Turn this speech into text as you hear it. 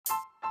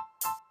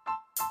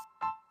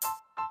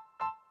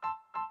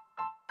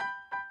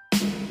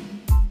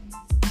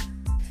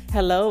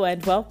Hello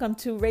and welcome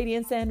to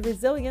Radiance and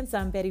Resilience.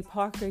 I'm Betty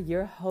Parker,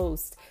 your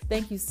host.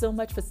 Thank you so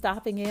much for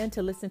stopping in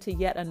to listen to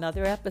yet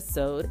another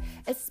episode,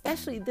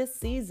 especially this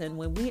season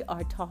when we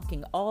are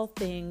talking all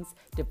things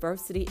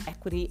diversity,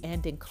 equity,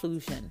 and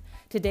inclusion.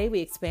 Today we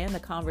expand the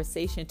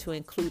conversation to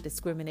include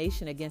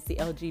discrimination against the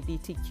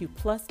LGBTQ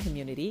plus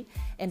community,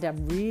 and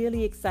I'm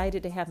really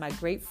excited to have my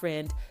great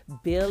friend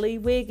Billy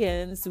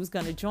Wiggins, who's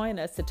going to join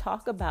us to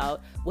talk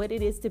about what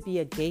it is to be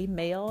a gay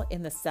male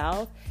in the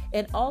South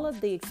and all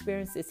of the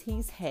experiences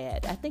he's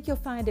had. I think you'll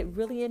find it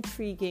really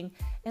intriguing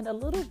and a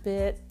little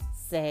bit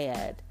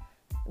sad.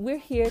 We're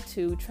here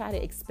to try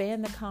to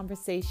expand the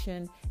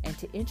conversation and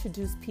to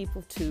introduce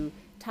people to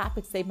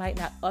topics they might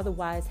not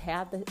otherwise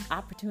have the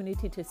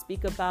opportunity to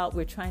speak about.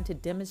 We're trying to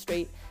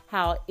demonstrate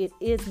how it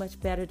is much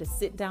better to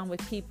sit down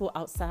with people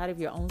outside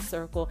of your own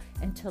circle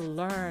and to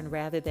learn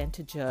rather than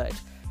to judge.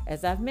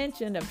 As I've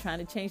mentioned, I'm trying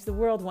to change the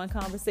world one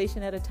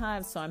conversation at a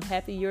time, so I'm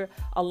happy you're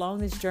along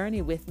this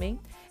journey with me.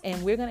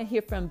 And we're going to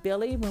hear from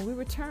Billy when we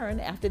return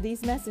after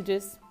these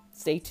messages.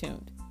 Stay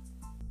tuned.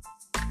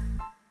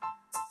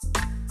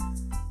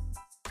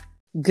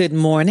 Good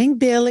morning,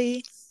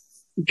 Billy.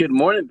 Good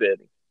morning,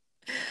 Betty.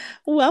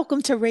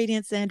 Welcome to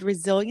Radiance and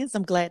Resilience.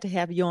 I'm glad to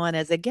have you on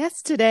as a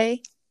guest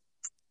today.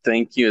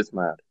 Thank you. It's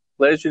my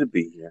pleasure to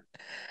be here.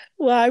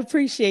 Well, I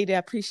appreciate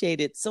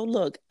it. So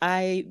look,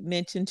 I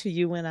mentioned to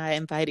you when I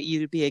invited you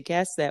to be a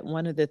guest that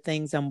one of the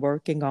things I'm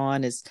working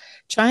on is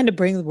trying to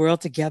bring the world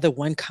together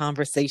one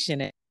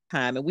conversation at a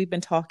time. And we've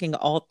been talking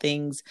all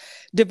things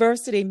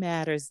diversity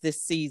matters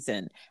this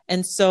season.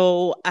 And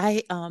so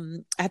I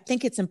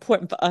think it's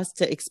important for us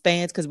to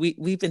expand because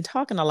we've been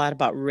talking a lot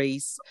about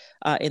race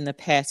in the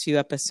past few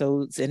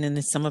episodes and in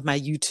some of my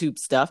YouTube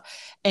stuff.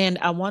 And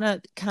I want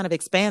to kind of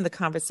expand the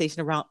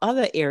conversation around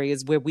other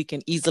areas where we can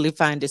easily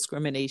find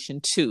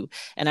discrimination too.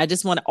 And I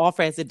just want to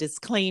offer as a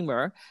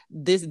disclaimer,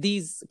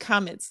 these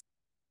comments,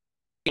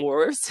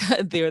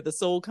 they're the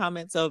sole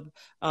comments of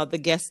the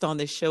guest on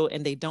the show,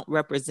 and they don't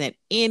represent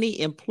any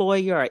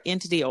employer or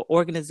entity or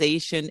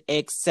organization,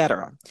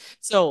 etc.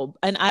 So,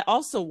 and I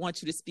also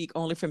want you to speak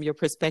only from your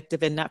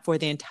perspective and not for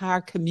the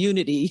entire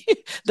community,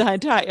 the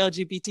entire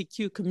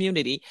LGBTQ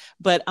community.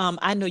 But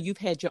I know you've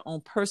had your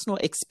own personal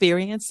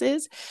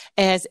experiences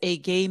as a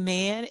gay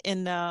man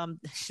in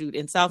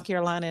South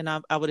Carolina, and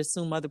I would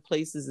assume other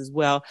places as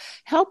well.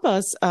 Help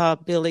us,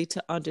 Billy,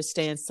 to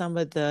understand some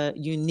of the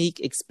unique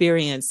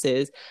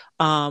experiences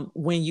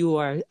when you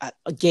are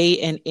gay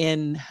and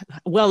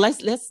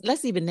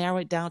let's even narrow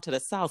it down to the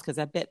South, because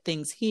I bet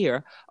things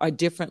here are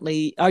different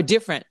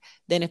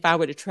than if I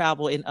were to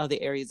travel in other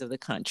areas of the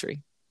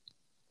country.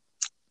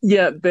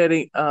 Yeah,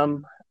 Betty,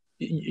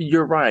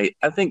 you're right.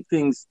 I think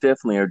things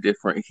definitely are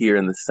different here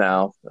in the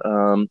South.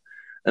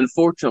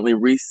 Unfortunately,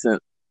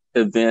 recent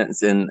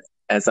events, and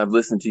as I've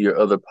listened to your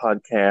other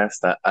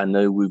podcast, I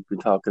know we've been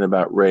talking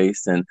about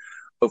race, and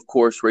of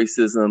course,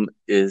 racism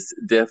is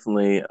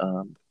definitely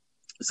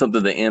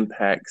something that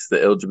impacts the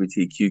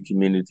LGBTQ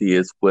community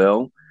as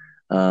well.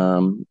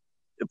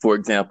 For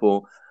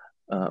example,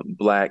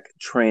 Black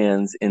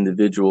trans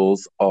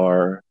individuals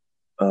are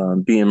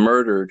being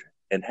murdered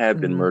and have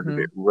been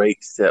murdered at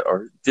rates that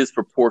are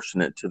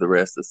disproportionate to the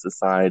rest of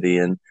society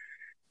and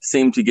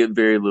seem to get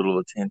very little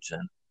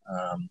attention.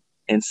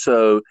 And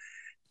so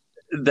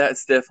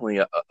that's definitely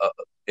a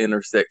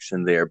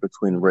intersection there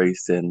between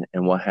race and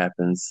what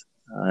happens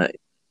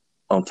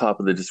on top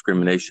of the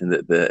discrimination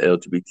that the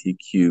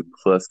LGBTQ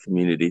plus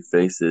community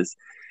faces.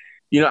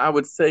 You know, I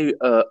would say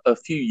a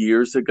few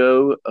years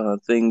ago,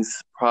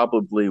 things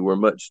probably were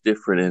much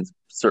different in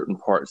certain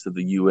parts of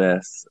the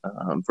U.S.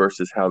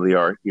 Versus how they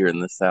are here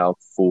in the South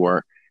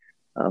for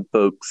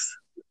folks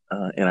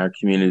in our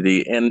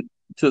community. And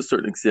to a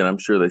certain extent, I'm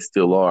sure they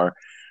still are.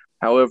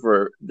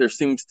 However, there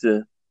seems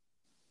to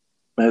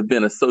have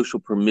been a social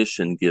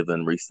permission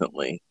given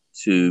recently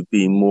to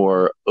be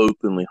more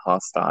openly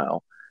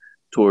hostile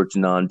towards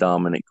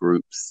non-dominant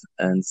groups.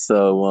 And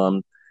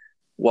so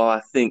while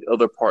I think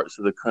other parts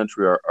of the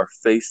country are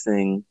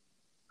facing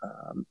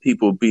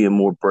people being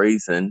more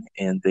brazen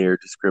in their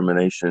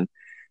discrimination,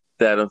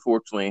 that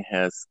unfortunately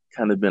has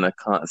kind of been a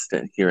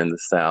constant here in the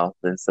South.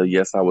 And so,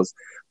 yes, I was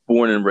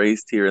born and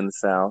raised here in the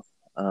South,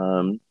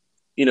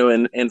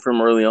 and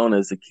from early on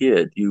as a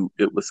kid,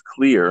 it was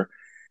clear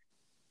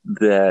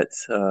that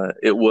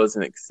it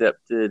wasn't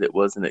accepted, it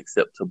wasn't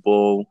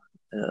acceptable.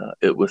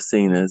 It was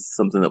seen as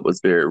something that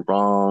was very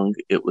wrong.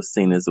 It was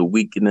seen as a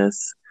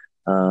weakness,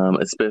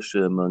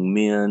 especially among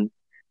men.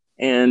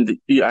 And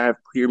I have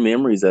clear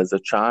memories as a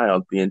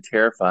child being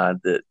terrified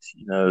that,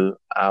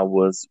 I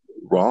was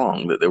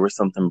wrong, that there was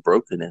something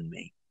broken in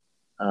me.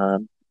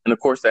 And of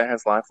course, that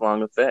has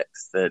lifelong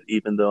effects, that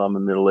even though I'm a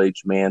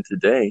middle-aged man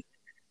today,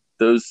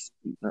 those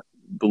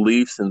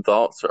beliefs and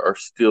thoughts are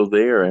still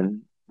there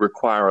and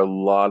require a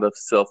lot of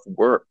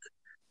self-work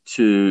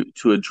to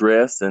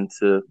address and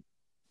to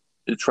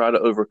try to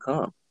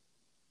overcome.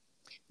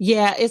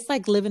 Yeah, it's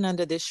like living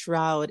under this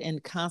shroud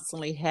and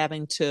constantly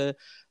having to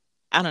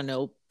I don't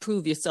know,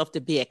 prove yourself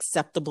to be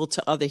acceptable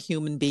to other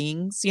human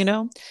beings, you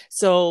know?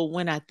 So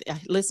when I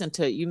listened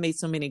to it, you made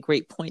so many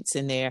great points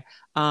in there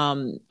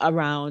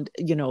around,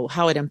 you know,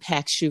 how it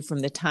impacts you from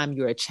the time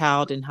you're a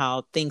child and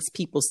how things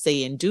people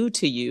say and do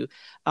to you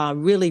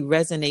really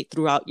resonate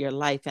throughout your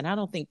life. And I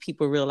don't think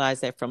people realize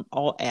that from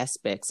all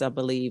aspects. I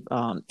believe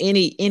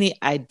any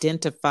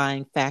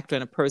identifying factor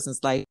in a person's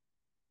life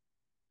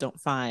don't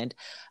find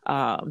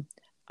um,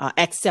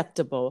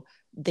 acceptable,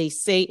 they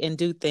say and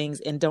do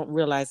things and don't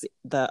realize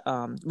the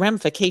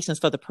ramifications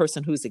for the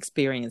person who's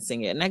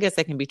experiencing it. And I guess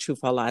that can be true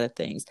for a lot of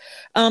things.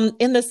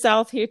 In the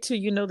South here too,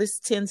 you know, this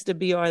tends to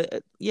be, or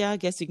yeah, I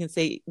guess you can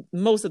say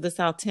most of the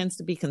South tends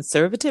to be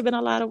conservative in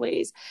a lot of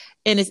ways.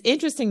 And it's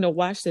interesting to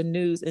watch the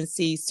news and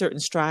see certain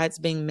strides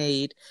being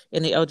made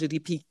in the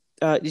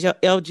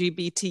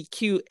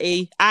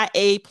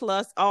LGBTQIA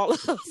plus all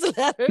of those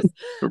letters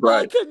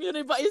Right.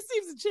 community, but it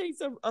seems to change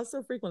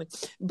so frequently.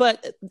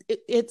 But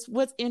it's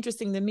what's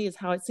interesting to me is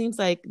how it seems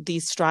like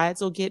these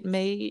strides will get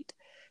made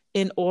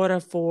in order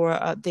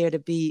for there to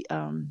be,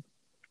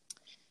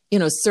 you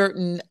know,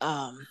 certain,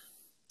 I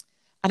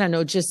don't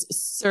know, just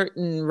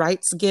certain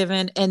rights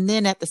given, and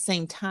then at the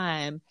same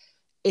time,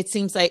 it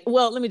seems like,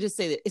 well, let me just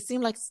say that it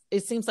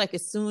seems like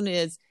as soon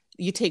as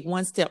you take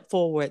one step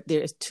forward,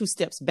 there's two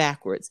steps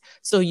backwards.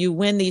 So you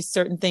win these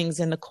certain things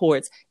in the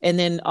courts, and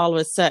then all of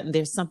a sudden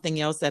there's something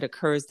else that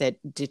occurs that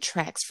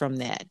detracts from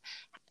that.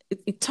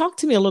 Talk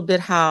to me a little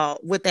bit how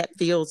what that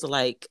feels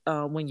like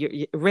when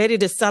you're ready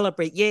to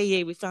celebrate.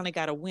 Yay, we finally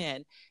got a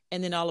win,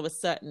 and then all of a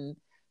sudden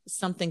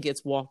something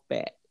gets walked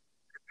back.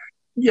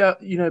 Yeah,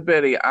 you know,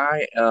 Betty,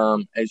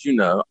 as you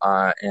know,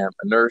 I am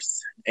a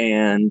nurse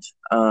and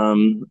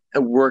I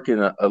work in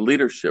a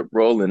leadership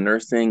role in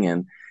nursing.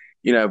 And,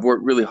 you know, I've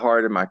worked really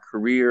hard in my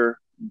career,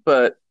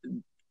 but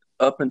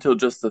up until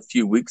just a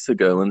few weeks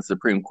ago when the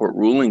Supreme Court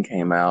ruling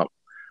came out,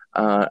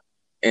 uh,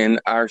 in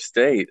our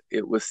state,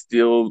 it was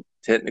still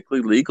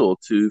technically legal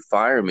to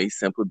fire me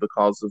simply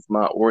because of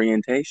my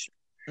orientation.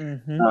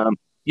 Mm-hmm. Um,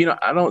 you know,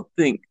 I don't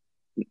think,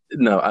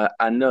 no,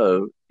 I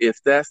know if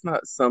that's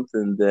not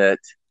something that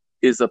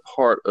is a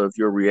part of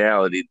your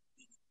reality,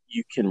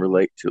 you can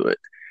relate to it.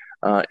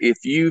 If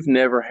you've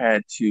never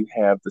had to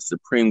have the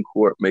Supreme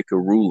Court make a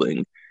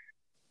ruling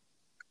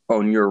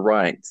on your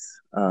rights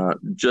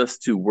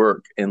just to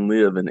work and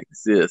live and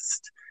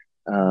exist,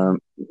 um,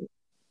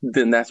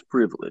 then that's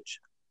privilege.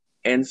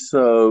 And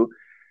so,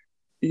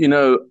 you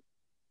know,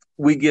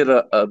 we get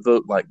a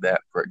vote like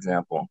that, for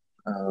example,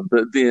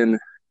 but then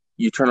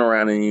you turn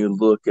around and you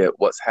look at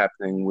what's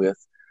happening with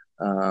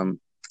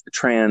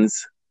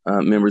trans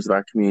members of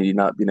our community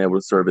not being able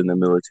to serve in the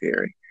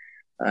military.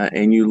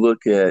 And you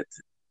look at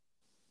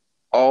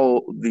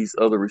all these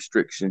other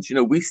restrictions. You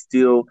know, we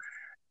still,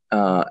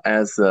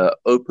 as a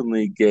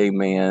openly gay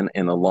man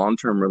in a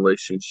long-term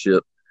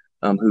relationship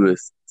who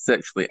is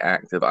sexually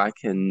active, I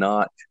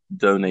cannot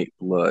donate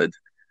blood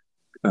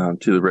to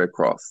the Red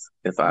Cross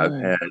if I've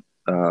Mm. had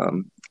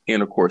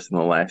intercourse in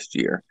the last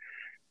year.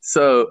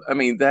 So, I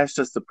mean, that's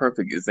just a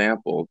perfect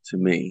example to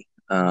me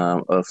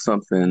of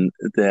something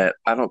that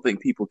I don't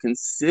think people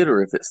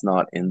consider if it's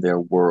not in their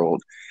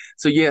world.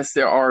 So, yes,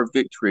 there are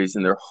victories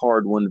and they're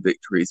hard won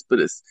victories, but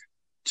it's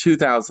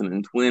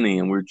 2020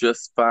 and we're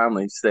just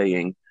finally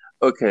saying,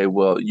 okay,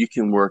 well, you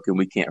can work and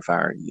we can't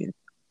fire you.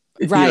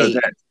 You know, Right.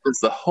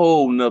 that's a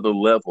whole nother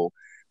level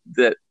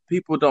that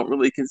people don't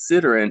really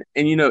consider. And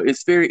you know,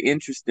 it's very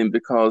interesting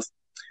because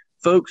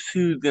folks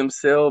who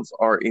themselves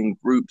are in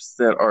groups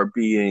that are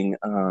being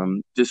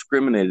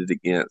discriminated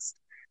against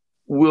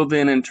will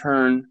then in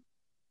turn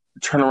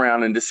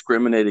around and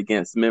discriminate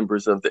against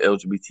members of the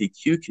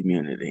LGBTQ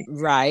community.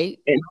 Right.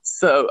 And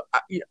so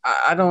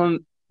I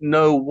don't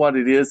know what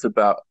it is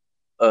about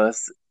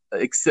us,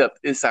 except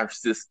it's our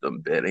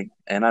system, Betty.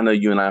 And I know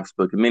you and I have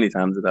spoken many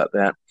times about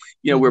that.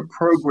 You know, we're Mm-hmm.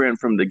 programmed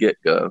from the get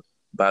go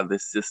by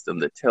this system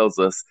that tells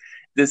us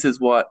this is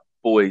what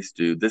boys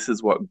do, this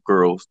is what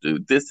girls do,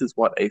 this is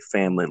what a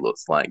family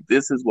looks like,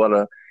 this is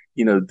what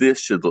this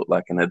should look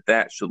like and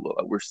that should look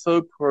like. We're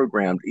so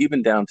programmed,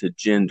 even down to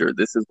gender.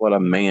 This is what a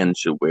man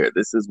should wear,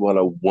 this is what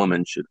a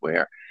woman should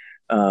wear.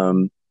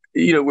 Um,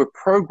 we're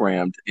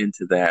programmed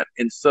into that.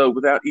 And so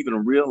without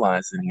even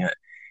realizing it,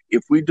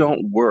 if we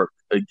don't work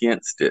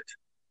against it,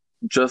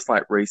 just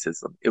like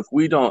racism, if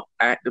we don't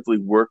actively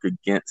work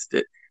against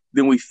it,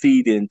 then we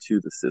feed into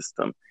the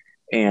system.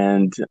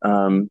 And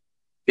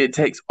it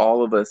takes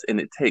all of us and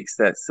it takes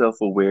that self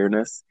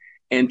awareness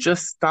and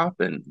just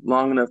stopping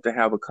long enough to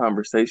have a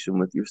conversation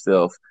with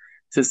yourself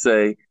to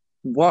say,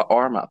 what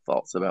are my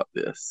thoughts about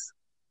this?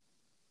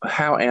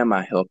 How am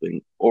I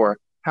helping? Or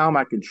how am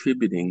I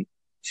contributing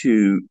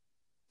to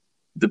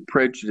the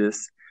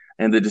prejudice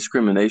and the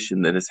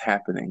discrimination that is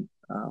happening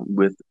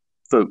with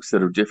folks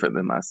that are different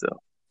than myself?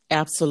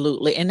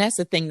 Absolutely. And that's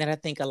the thing that I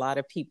think a lot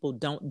of people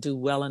don't do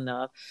well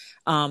enough,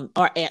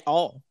 or at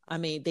all. I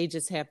mean, they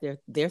just have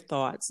their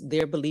thoughts,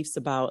 their beliefs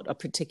about a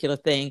particular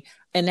thing,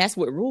 and that's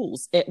what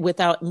rules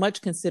without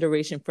much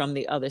consideration from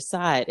the other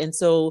side. And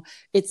so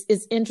it's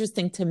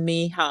interesting to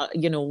me how,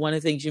 one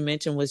of the things you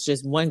mentioned was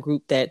just one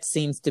group that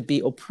seems to be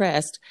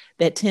oppressed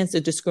that tends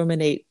to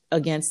discriminate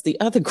against the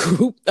other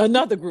group,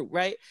 another group,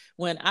 right?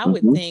 When I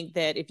would Mm-hmm. think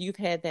that if you've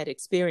had that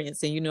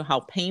experience and you know how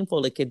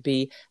painful it could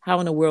be,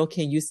 how in the world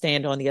can you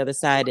stand on the other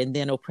side and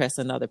then oppress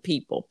another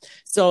people?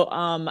 So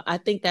I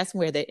think that's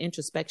where the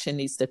introspection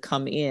needs to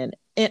come in.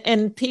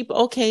 And people,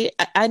 okay,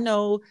 I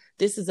know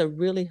this is a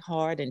really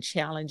hard and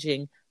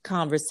challenging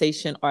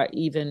conversation, or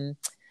even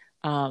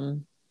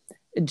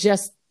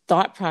just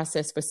thought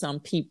process for some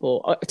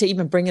people, or to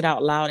even bring it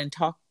out loud and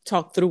talk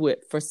through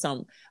it for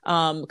some,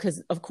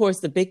 because of course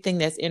the big thing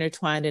that's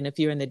intertwined, and if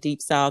you're in the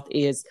deep South,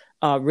 is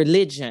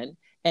religion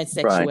and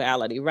Right.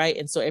 sexuality, right?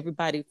 And so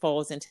everybody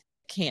falls into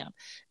camp,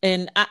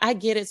 and I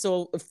get it.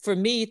 So for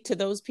me, to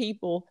those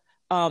people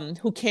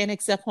who can't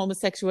accept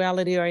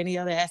homosexuality or any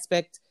other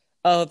aspect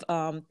of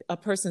a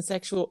person's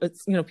sexual,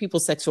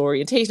 people's sexual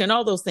orientation and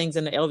all those things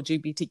in the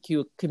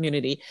LGBTQ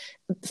community,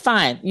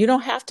 fine, you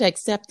don't have to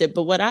accept it.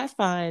 But what I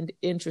find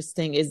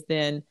interesting is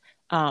then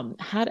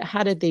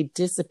how did they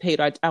dissipate?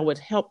 I would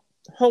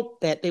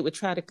hope that they would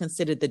try to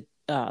consider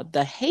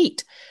the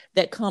hate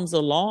that comes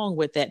along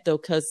with that, though,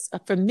 because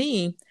for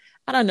me,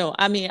 I don't know.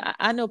 I mean,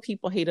 I know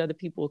people hate other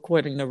people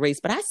according to race,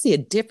 but I see a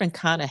different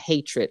kind of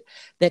hatred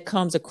that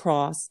comes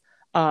across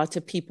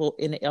to people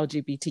in the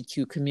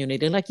LGBTQ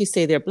community. Like you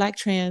say, there are Black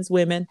trans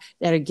women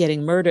that are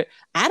getting murdered.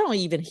 I don't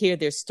even hear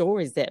their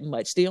stories that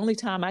much. The only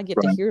time I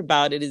get to Right. hear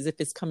about it is if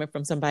it's coming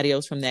from somebody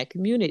else from that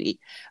community.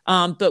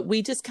 But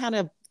we just kind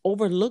of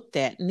overlook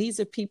that. And these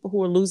are people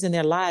who are losing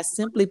their lives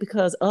simply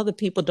because other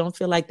people don't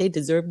feel like they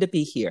deserve to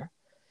be here.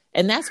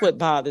 And that's what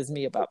bothers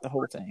me about the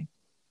whole thing.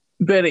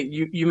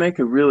 Betty, you make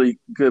a really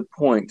good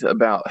point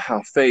about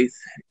how faith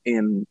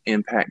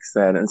impacts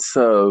that. And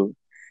so,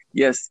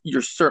 yes,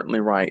 you're certainly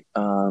right.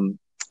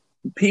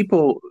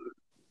 People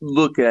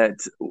look at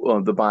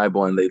the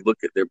Bible and they look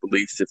at their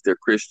beliefs if they're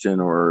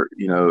Christian or,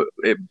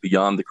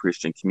 beyond the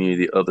Christian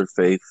community, other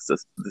faiths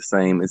the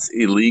same. It's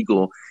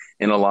illegal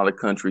in a lot of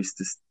countries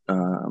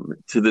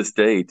to this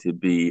day to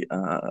be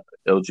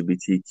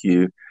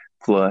LGBTQ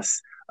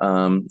plus.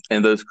 And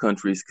those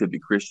countries could be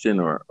Christian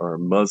or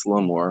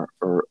Muslim or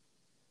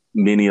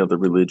many other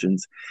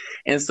religions.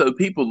 And so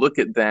people look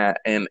at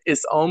that and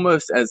it's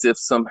almost as if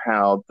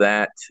somehow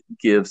that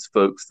gives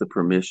folks the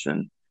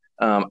permission.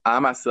 I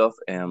myself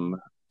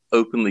am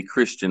openly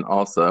Christian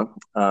also,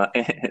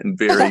 and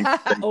very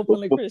thankful.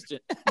 Openly Christian.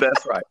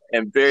 That's right.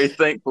 And very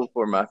thankful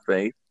for my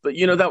faith. But,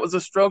 that was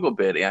a struggle,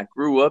 Betty. I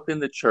grew up in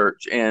the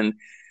church and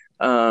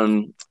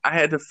I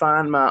had to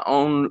find my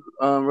own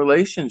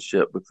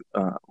relationship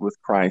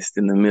with Christ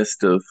in the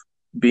midst of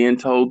being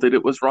told that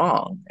it was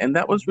wrong. And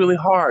that was really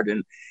hard.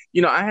 And,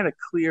 I had a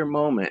clear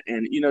moment.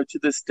 And, to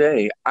this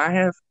day, I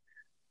have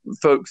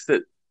folks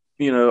that,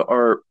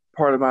 are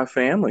part of my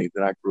family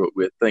that I grew up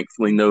with.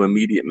 Thankfully, no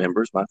immediate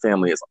members. My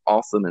family is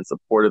awesome and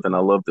supportive, and I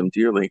love them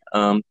dearly.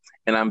 And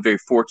I'm very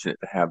fortunate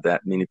to have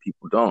that. Many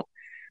people don't.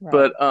 Right.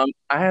 But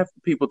I have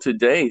people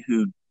today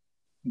who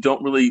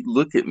don't really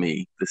look at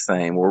me the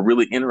same or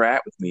really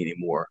interact with me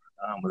anymore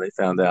when they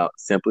found out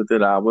simply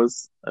that I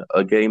was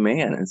a gay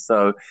man. And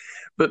so,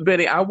 but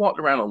Betty, I walked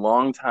around a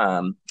long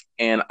time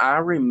and I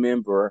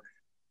remember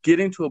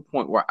getting to a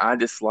point where I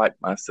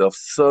disliked myself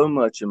so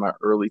much in my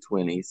early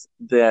 20s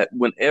that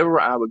whenever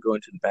I would go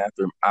into the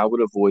bathroom, I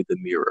would avoid the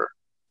mirror.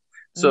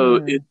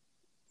 So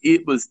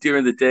it was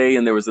during the day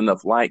and there was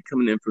enough light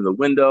coming in from the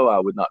window. I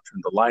would not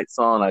turn the lights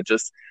on. I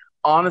just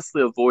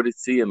honestly avoided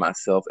seeing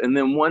myself. And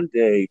then one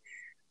day,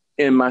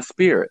 in my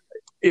spirit,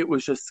 it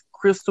was just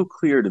crystal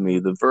clear to me.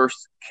 The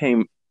verse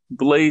came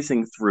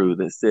blazing through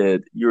that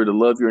said, you're to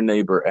love your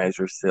neighbor as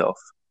yourself.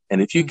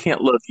 And if you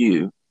can't love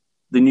you,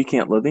 then you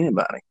can't love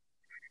anybody.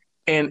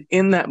 And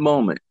in that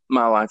moment,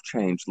 my life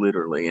changed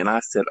literally. And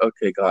I said,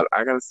 okay, God,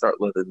 I got to start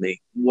loving me.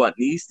 What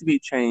needs to be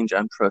changed,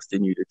 I'm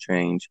trusting you to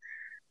change.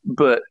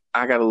 But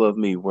I got to love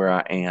me where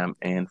I am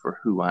and for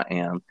who I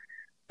am.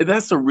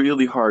 That's a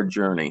really hard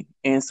journey.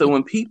 And so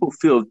when people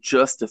feel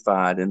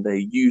justified and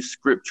they use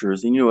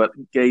scriptures, and at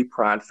gay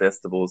pride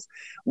festivals,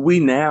 we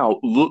now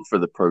look for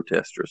the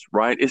protesters,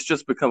 right? It's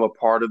just become a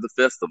part of the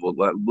festival.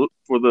 Like, look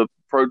for the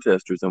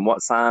protesters and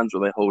what signs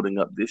are they holding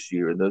up this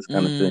year and those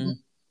kind of things.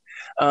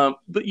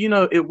 But,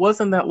 it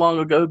wasn't that long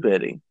ago,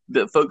 Betty,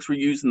 that folks were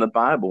using the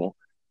Bible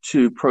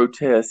to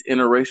protest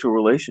interracial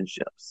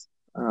relationships.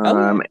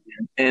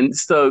 And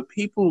so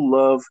people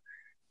love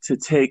to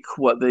take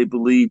what they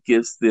believe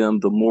gives them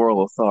the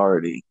moral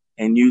authority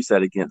and use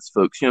that against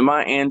folks.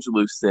 Maya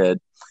Angelou said,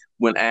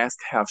 when asked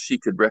how she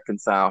could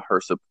reconcile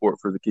her support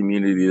for the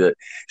community, that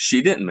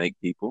she didn't make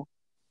people.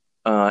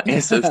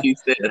 And so she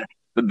said,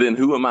 but then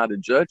who am I to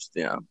judge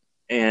them?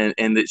 And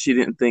that she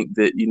didn't think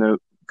that,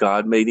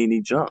 God made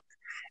any junk.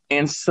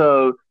 And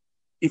so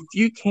if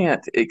you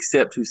can't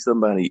accept who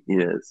somebody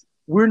is,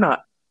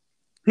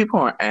 people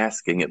aren't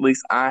asking, at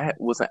least I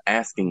wasn't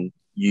asking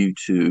you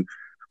to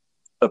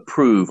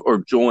approve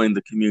or join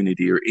the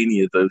community or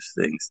any of those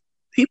things.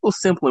 people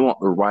simply want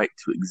the right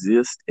to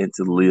exist and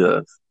to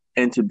live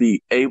and to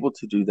be able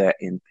to do that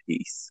in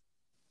peace.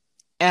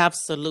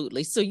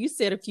 Absolutely. So you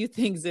said a few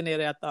things in there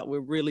that I thought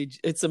were really,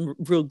 it's some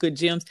real good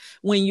gems.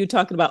 When you're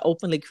talking about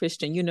openly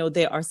Christian,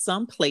 there are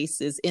some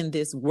places in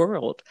this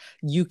world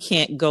you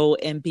can't go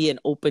and be an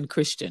open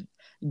Christian.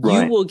 You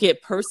Right. will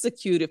get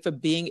persecuted for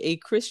being a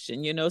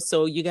Christian,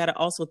 so you got to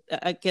also,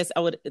 I guess I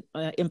would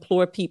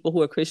implore people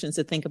who are Christians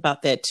to think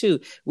about that too,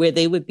 where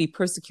they would be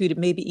persecuted,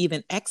 maybe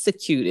even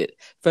executed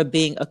for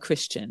being a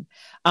Christian.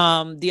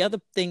 The other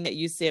thing that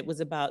you said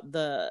was about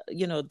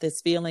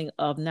this feeling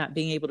of not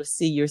being able to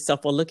see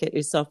yourself or look at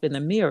yourself in the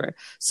mirror.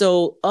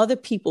 So other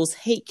people's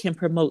hate can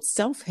promote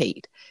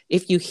self-hate.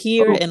 If you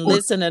hear Oh, and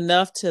listen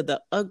enough to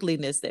the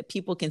ugliness that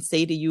people can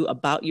say to you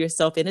about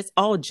yourself, and it's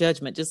all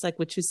judgment, just like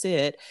what you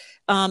said,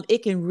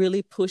 it can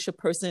really push a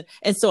person.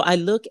 And so I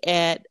look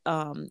at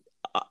one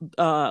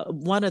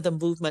of the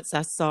movements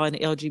I saw in the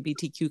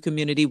LGBTQ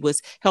community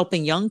was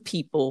helping young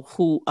people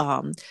who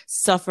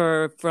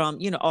suffer from,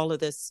 all of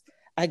this,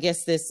 I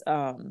guess, this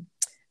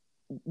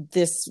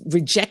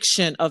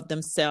rejection of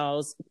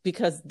themselves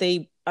because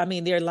there's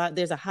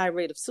a high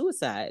rate of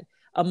suicide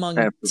among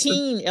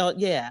absolutely.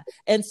 yeah.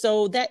 And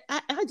so that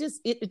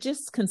it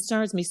just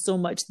concerns me so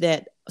much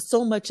that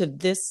so much of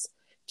this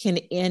can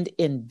end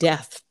in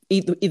death,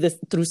 either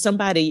through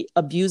somebody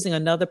abusing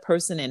another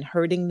person and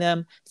hurting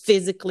them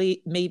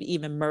physically, maybe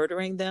even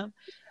murdering them,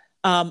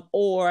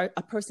 or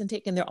a person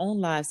taking their own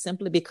lives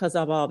simply because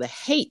of all the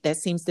hate that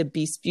seems to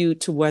be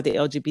spewed toward the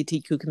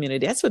LGBTQ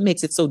community. That's what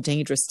makes it so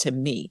dangerous to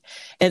me.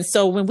 And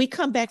so when we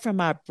come back from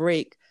our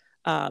break,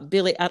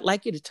 Billy, I'd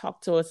like you to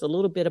talk to us a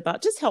little bit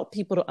about just help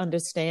people to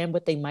understand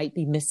what they might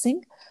be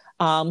missing.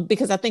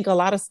 Because I think a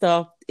lot of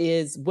stuff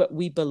is what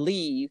we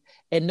believe,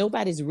 and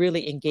nobody's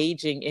really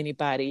engaging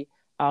anybody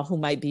who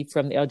might be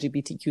from the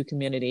LGBTQ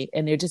community,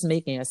 and they're just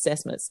making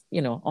assessments,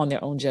 on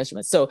their own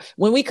judgment. So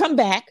when we come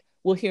back,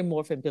 we'll hear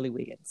more from Billy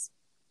Wiggins.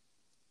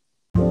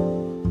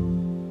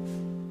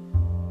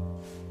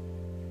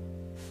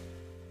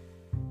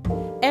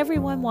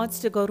 Everyone wants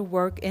to go to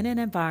work in an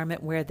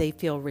environment where they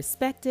feel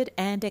respected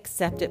and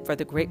accepted for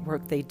the great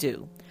work they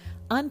do.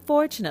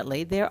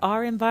 Unfortunately, there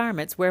are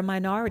environments where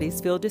minorities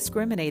feel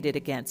discriminated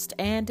against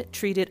and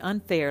treated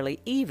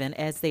unfairly, even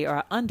as they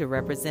are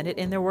underrepresented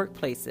in their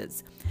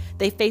workplaces.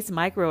 They face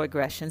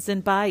microaggressions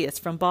and bias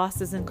from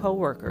bosses and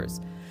coworkers.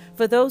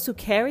 For those who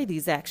carry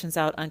these actions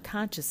out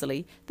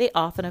unconsciously, they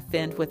often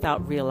offend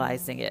without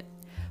realizing it.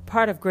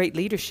 Part of great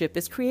leadership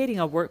is creating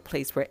a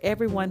workplace where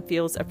everyone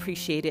feels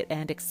appreciated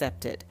and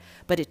accepted.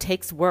 But it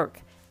takes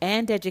work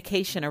and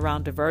education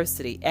around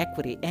diversity,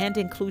 equity, and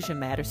inclusion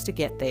matters to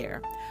get there.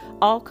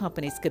 All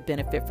companies could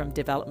benefit from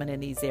development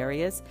in these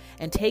areas,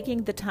 and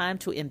taking the time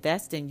to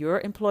invest in your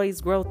employees'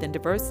 growth in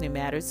diversity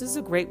matters is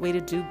a great way to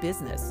do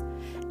business.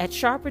 At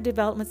Sharper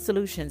Development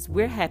Solutions,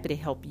 we're happy to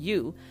help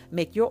you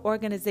make your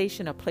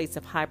organization a place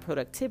of high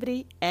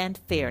productivity and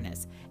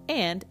fairness,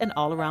 and an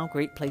all-around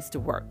great place to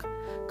work.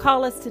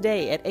 Call us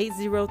today at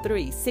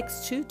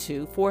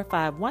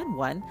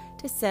 803-622-4511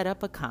 to set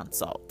up a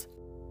consult.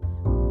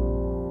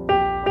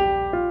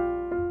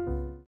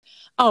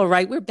 All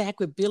right, we're back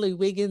with Billy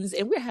Wiggins,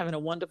 and we're having a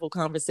wonderful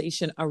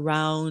conversation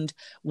around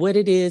what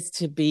it is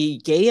to be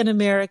gay in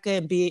America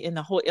and be in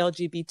the whole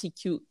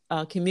LGBTQ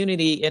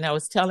community. And I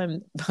was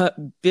telling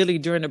Billy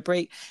during the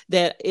break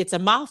that it's a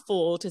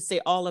mouthful to say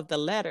all of the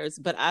letters,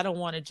 but I don't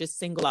want to just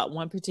single out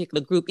one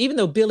particular group, even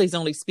though Billy's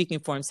only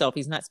speaking for himself.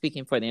 He's not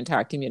speaking for the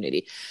entire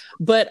community.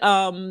 But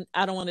I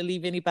don't want to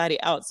leave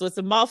anybody out. So it's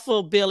a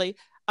mouthful, Billy.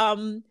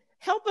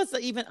 Help us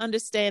even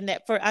understand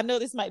that. I know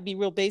this might be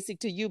real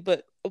basic to you,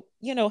 but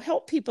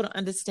help people to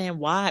understand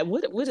why.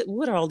 What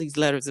are all these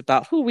letters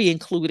about? Who are we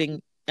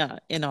including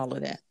in all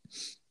of that?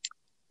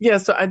 Yeah,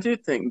 so I do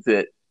think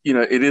that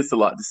it is a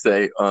lot to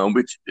say.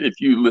 Which, if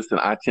you listen,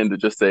 I tend to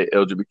just say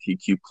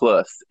LGBTQ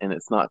plus, and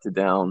it's not to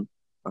down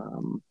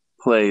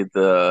play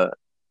the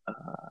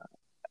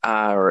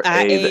I or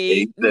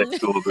A, the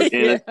asexual, the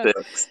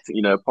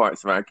intersex,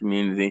 parts of our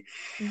community.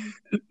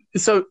 Mm-hmm.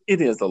 So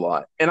it is a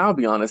lot. And I'll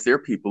be honest, there are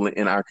people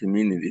in our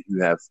community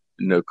who have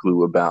no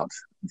clue about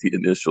the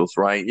initials,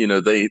 right?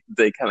 They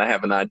kind of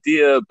have an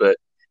idea, but,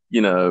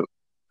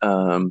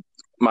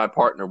 my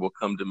partner will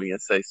come to me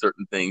and say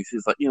certain things.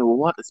 He's like, well,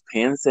 what does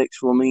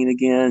pansexual mean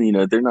again?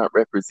 They're not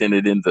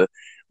represented in the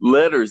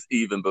letters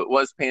even, but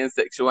what's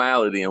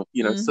pansexuality? And,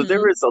 mm-hmm. So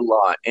there is a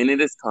lot, and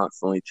it is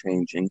constantly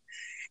changing.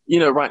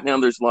 Right now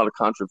there's a lot of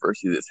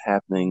controversy that's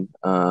happening.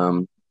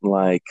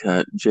 Like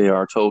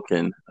J.R.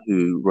 Tolkien,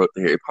 who wrote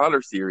the Harry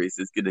Potter series,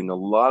 is getting a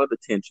lot of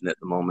attention at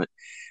the moment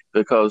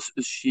because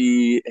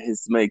she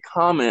has made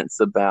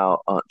comments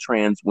about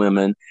trans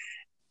women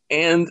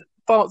and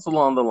thoughts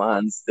along the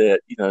lines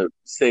that,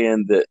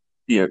 saying that,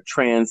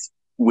 trans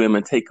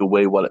women take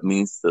away what it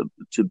means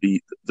to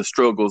be the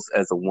struggles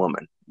as a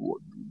woman,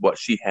 what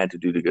she had to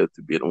do to go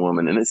through being a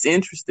woman. And it's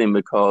interesting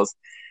because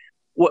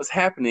what's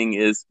happening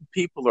is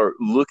people are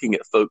looking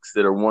at folks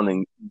that are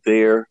wanting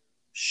their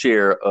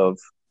share of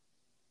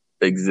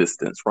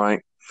existence, right?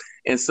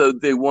 And so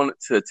they want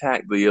to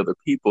attack the other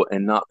people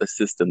and not the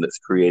system that's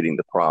creating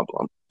the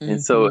problem.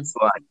 And so Mm-hmm. it's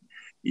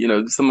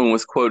like, someone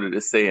was quoted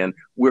as saying,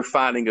 we're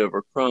fighting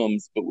over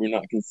crumbs, but we're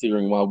not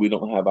considering why we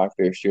don't have our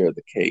fair share of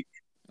the cake.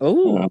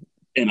 Oh, Um,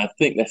 and I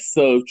think that's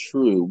so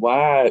true.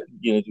 Why,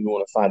 do we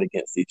want to fight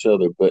against each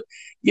other? But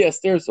yes,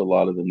 there's a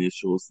lot of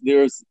initials.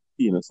 It's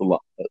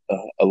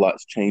a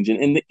lot's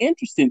changing. And the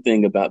interesting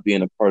thing about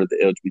being a part of the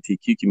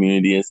LGBTQ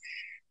community is,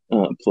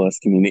 plus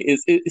community,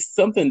 is it's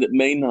something that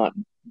may not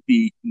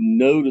be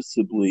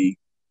noticeably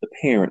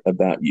apparent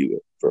about you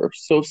at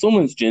first. So if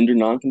someone's gender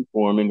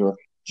nonconforming or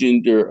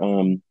gender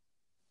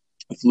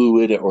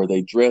fluid, or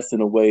they dress in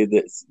a way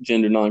that's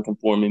gender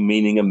nonconforming,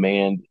 meaning a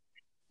man,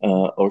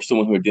 or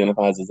someone who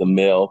identifies as a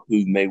male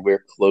who may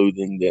wear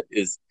clothing that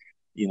is,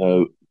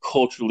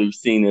 culturally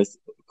seen as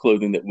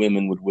clothing that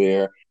women would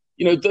wear.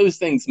 Those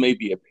things may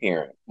be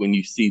apparent when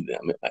you see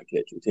them. It might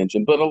get your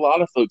attention. But a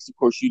lot of folks, of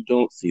course, you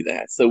don't see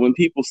that. So when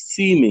people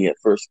see me at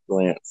first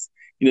glance,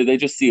 they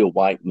just see a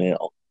white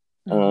male.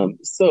 mm-hmm.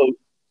 So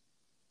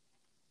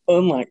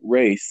unlike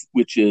race,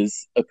 which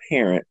is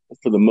apparent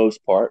for the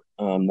most part,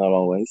 not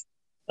always,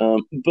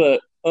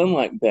 but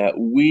unlike that,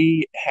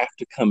 we have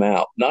to come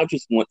out not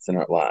just once in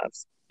our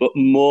lives, but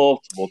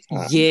multiple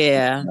times.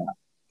 Yeah.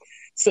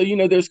 So,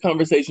 there's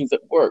conversations at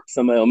work.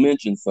 Somebody will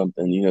mention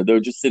something, they're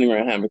just sitting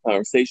around having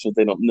conversations.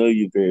 They don't know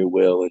you very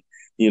well.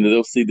 And,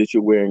 they'll see that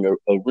you're wearing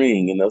a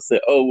ring and they'll say,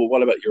 oh, well,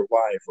 what about your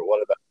wife? Or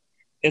what about,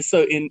 and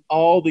so in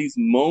all these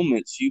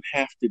moments, you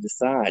have to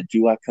decide,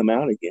 do I come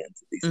out again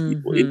to these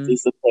people? Is Mm-hmm.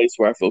 this a place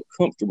where I feel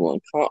comfortable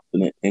and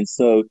confident? And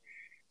so,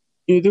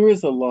 there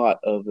is a lot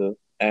of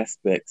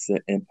aspects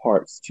and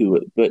parts to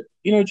it. But,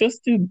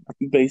 just do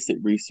basic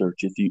research.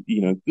 If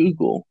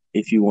Google,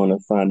 if you want to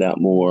find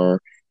out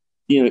more,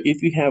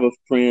 if you have a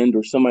friend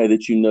or somebody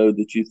that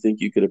that you think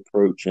you could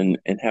approach and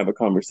have a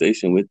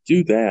conversation with,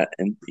 do that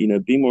and,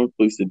 be more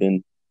inclusive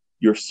in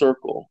your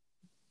circle.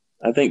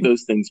 I think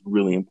those things are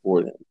really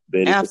important,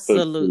 Betty, for folks who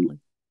Absolutely.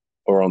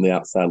 are on the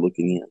outside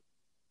looking in.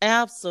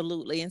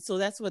 Absolutely. And so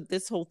that's what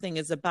this whole thing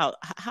is about,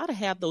 how to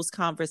have those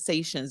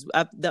conversations.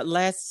 The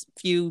last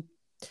few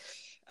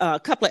a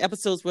couple of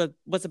episodes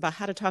was about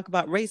how to talk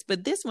about race,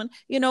 but this one,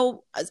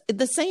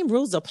 the same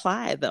rules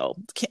apply though.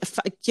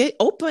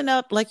 Open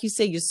up, like you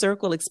say, your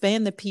circle,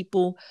 expand the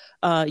people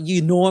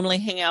you normally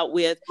hang out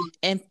with,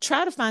 and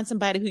try to find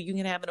somebody who you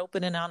can have an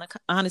open and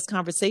honest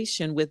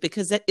conversation with,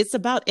 because it's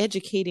about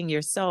educating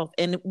yourself.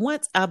 And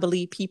once I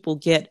believe people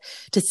get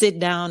to sit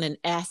down and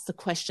ask the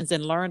questions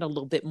and learn a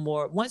little bit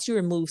more, once you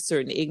remove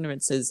certain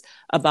ignorances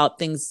about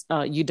things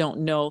you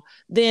don't know,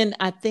 then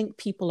I think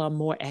people are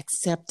more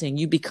accepting.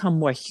 You become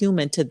more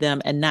human to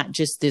them and not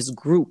just this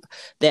group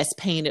that's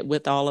painted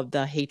with all of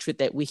the hatred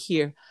that we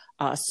hear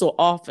so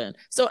often.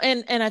 So,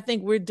 and I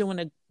think we're doing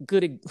a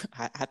good,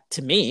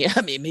 to me,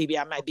 I mean, maybe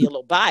I might be a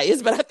little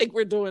biased, but I think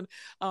we're doing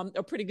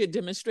a pretty good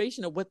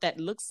demonstration of what that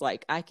looks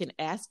like. I can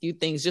ask you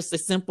things just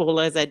as simple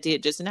as I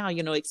did just now,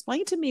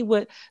 explain to me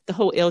what the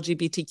whole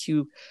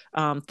LGBTQ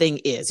thing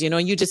is,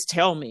 you just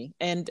tell me.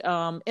 And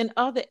in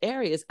other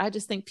areas, I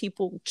just think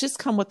people just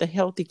come with a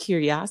healthy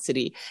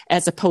curiosity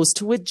as opposed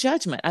to with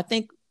judgment. I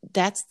think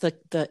that's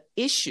the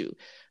issue.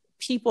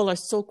 People are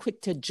so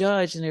quick to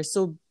judge, and they're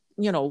so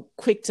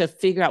quick to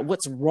figure out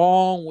what's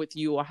wrong with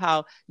you or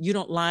how you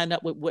don't line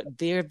up with what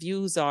their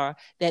views are,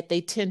 that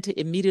they tend to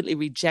immediately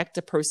reject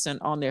a person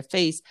on their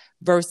face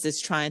versus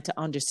trying to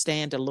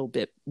understand a little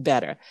bit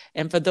better.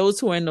 And for those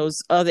who are in those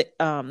other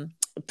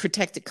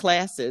protected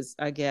classes,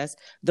 I guess,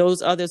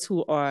 those others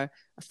who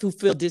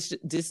feel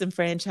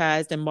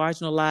disenfranchised and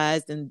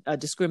marginalized and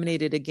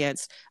discriminated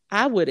against,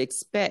 I would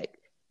expect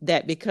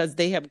that because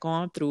they have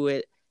gone through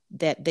it,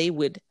 that they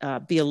would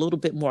be a little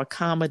bit more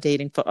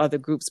accommodating for other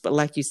groups. But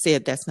like you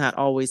said, that's not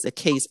always the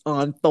case,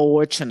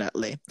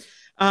 unfortunately.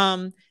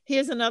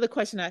 Here's another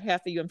question I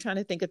have for you. I'm trying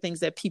to think of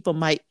things that people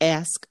might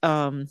ask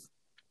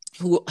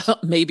who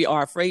maybe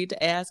are afraid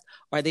to ask,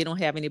 or they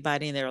don't have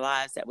anybody in their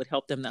lives that would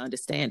help them to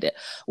understand it.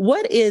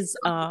 What's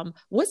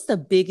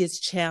the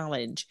biggest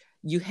challenge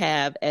you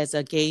have as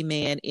a gay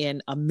man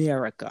in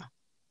America?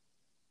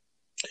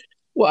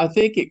 Well, I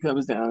think it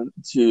comes down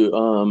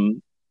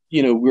to,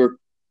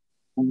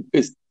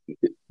 it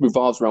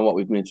revolves around what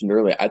we've mentioned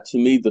earlier. To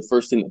me, the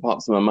first thing that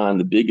pops in my mind,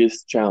 the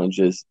biggest challenge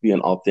is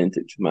being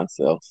authentic to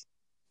myself.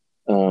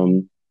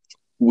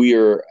 We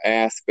are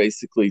asked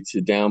basically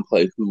to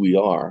downplay who we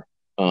are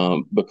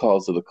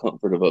because of the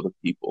comfort of other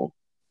people.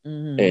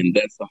 Mm-hmm. And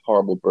that's a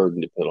horrible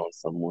burden to put on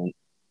someone.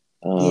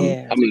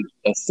 Yeah. I mean,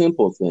 a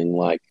simple thing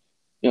like,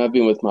 I've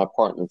been with my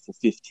partner for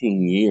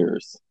 15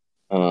 years,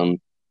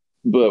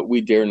 but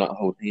we dare not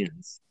hold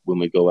hands when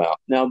we go out.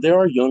 Now, there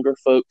are younger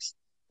folks,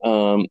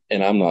 and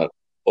I'm not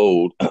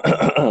old,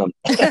 but,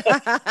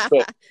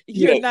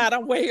 You're not.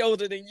 I'm way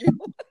older than you.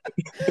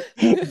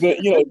 but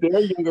there are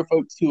younger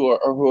folks who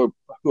are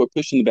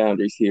pushing the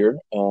boundaries here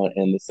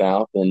in the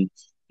South, and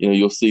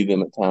you'll see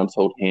them at times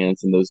hold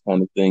hands and those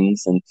kind of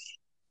things. And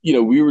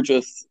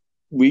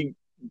we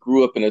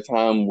grew up in a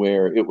time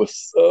where it was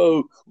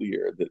so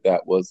clear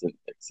that wasn't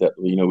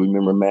acceptable. We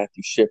remember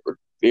Matthew Shepard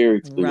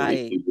very clearly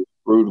Right. he was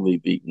brutally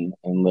beaten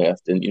and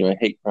left. And,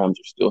 hate crimes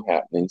are still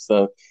happening.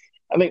 So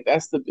I think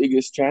that's the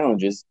biggest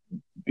challenge is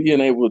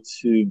being able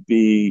to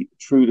be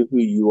true to who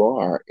you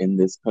are in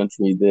this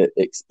country that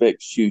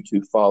expects you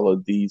to follow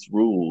these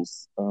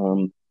rules.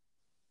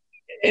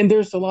 And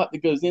there's a lot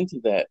that goes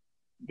into that,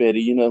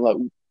 Betty. Like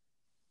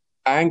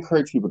I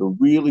encourage people to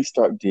really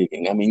start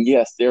digging. I mean,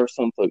 yes, there are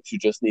some folks who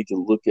just need to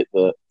look at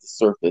the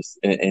surface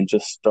and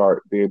just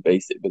start very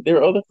basic, but there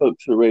are other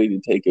folks who are ready to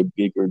take a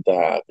bigger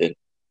dive and,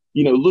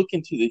 look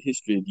into the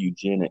history of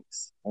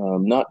eugenics,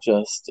 not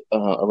just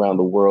around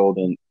the world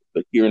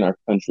but here in our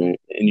country.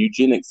 And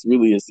eugenics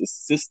really is a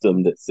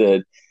system that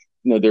said,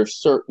 there are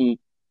certain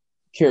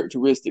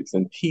characteristics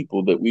and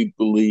people that we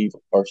believe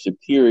are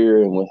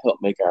superior and will help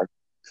make our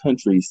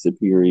country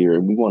superior.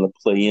 And we want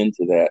to play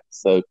into that.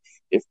 So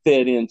it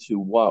fed into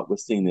what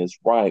was seen as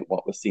right,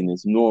 what was seen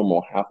as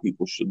normal, how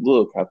people should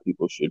look, how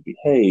people should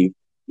behave,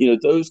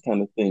 those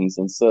kind of things.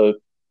 And so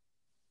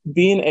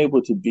being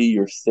able to be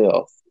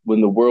yourself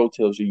when the world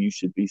tells you you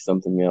should be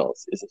something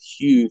else is a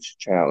huge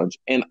challenge.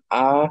 And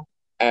I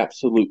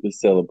absolutely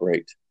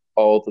celebrate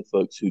all the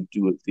folks who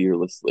do it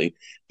fearlessly,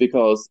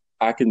 because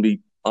I can be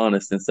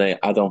honest and say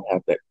I don't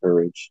have that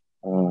courage.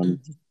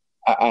 Mm-hmm.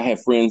 I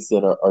have friends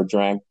that are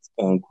drag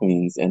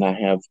queens, and I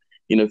have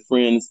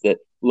friends that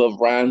love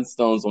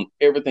rhinestones on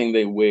everything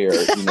they wear,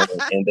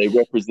 and they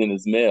represent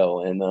as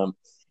male, and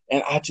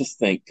I just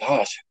think,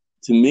 gosh,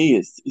 to me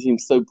it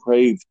seems so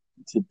brave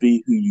to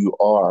be who you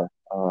are,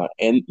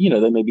 and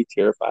they may be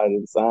terrified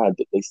inside,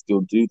 but they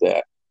still do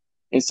that.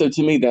 And so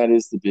to me, that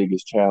is the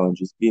biggest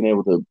challenge, is being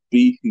able to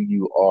be who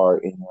you are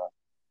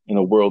in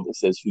a world that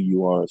says who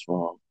you are is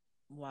wrong.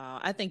 Wow,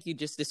 I think you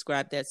just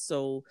described that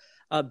so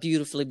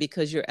beautifully,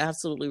 because you're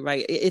absolutely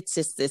right. It's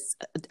just this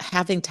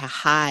having to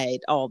hide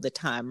all the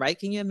time, right?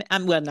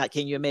 Well, not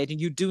can you imagine?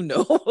 You do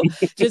know,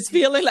 just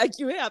feeling like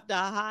you have to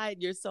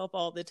hide yourself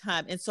all the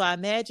time. And so I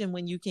imagine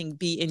when you can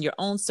be in your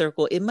own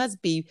circle, it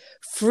must be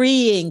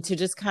freeing to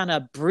just kind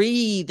of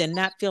breathe and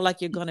not feel like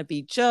you're going to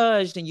be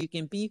judged, and you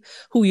can be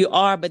who you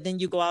are. But then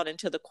you go out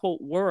into the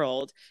quote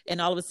world,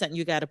 and all of a sudden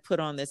you got to put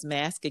on this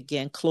mask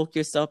again, cloak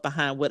yourself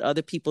behind what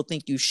other people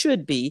think you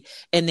should be,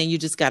 and then you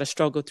just got to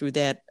struggle through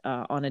that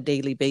on a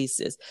daily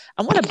basis.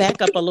 I want to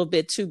back up a little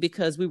bit too,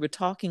 because we were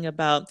talking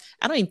about,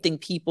 I don't even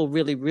think people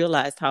really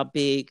realized how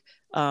big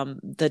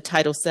the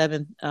Title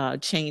VII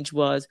change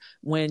was,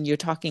 when you're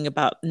talking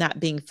about not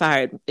being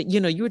fired.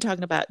 You were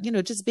talking about,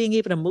 just being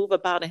able to move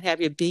about and have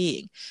your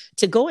being,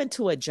 to go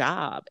into a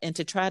job and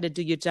to try to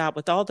do your job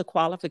with all the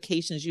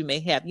qualifications you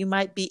may have. You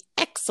might be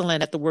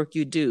excellent at the work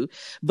you do,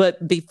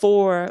 but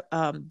before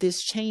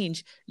this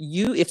change,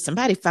 if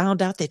somebody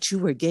found out that you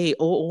were gay,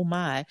 oh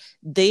my,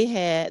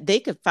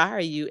 they could fire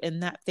you and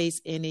not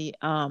face any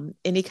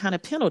kind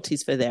of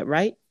penalties for that,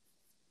 right?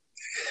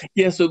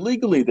 Yeah, so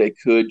legally they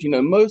could.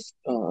 Most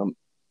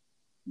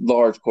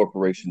large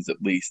corporations, at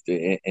least,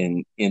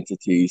 and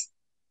entities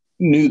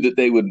knew that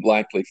they would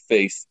likely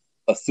face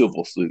a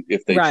civil suit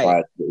if they Right.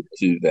 tried to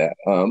do that.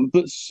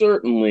 But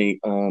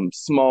certainly,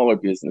 smaller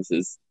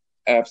businesses,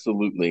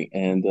 absolutely.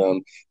 And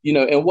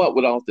what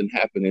would often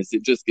happen is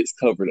it just gets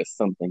covered as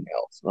something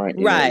else, right?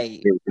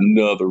 Right. There's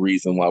another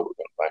reason why we're going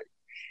to fight.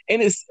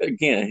 And it's,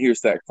 again,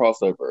 here's that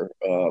crossover.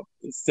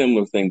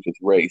 Similar things with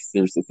race.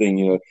 There's the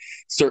thing,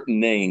 certain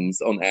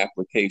names on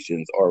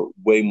applications are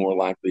way more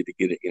likely to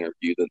get an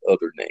interview than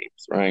other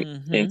names, right?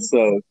 And Mm-hmm.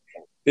 so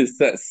it's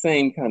that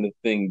same kind of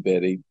thing,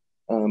 Betty.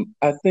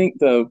 I think,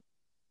 though,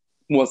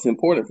 what's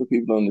important for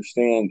people to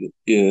understand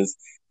is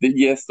that,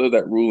 yes, though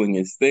that ruling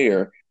is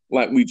there,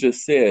 like we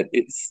just said,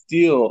 it's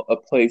still a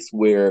place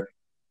where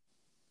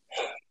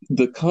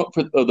the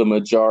comfort of the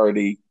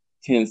majority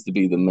tends to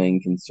be the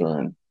main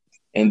concern.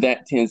 And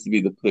that tends to be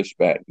the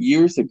pushback.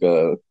 Years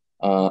ago,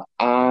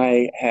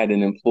 I had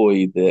an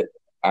employee that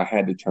I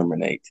had to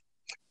terminate.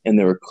 And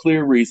there were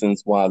clear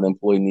reasons why the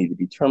employee needed to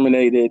be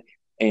terminated.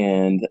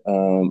 And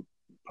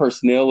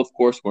personnel, of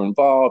course, were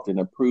involved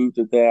and approved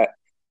of that.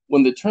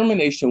 When the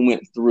termination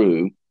went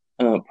through,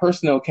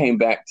 personnel came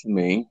back to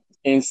me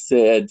and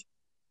said,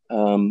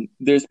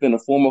 there's been a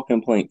formal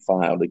complaint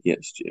filed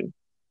against you.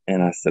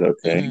 And I said,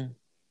 okay. Mm.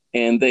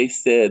 And they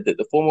said that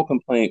the formal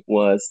complaint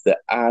was that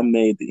I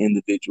made the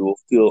individual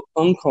feel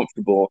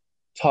uncomfortable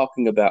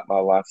talking about my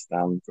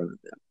lifestyle in front of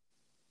them.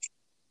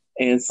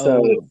 And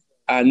so Oh,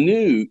 I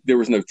knew there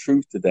was no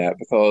truth to that,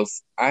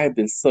 because I had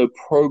been so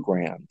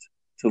programmed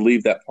to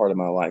leave that part of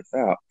my life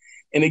out.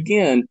 And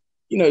again,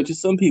 to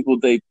some people,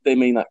 they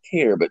may not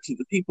care, but to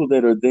the people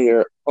that are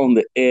there on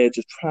the edge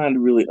of trying to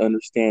really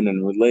understand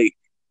and relate,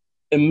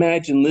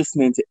 imagine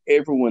listening to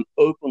everyone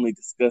openly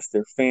discuss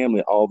their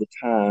family all the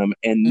time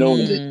and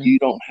knowing that mm. you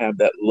don't have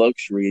that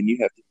luxury and you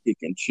have to pick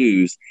and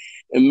choose.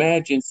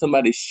 Imagine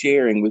somebody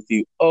sharing with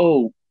you,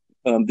 oh,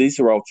 these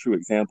are all true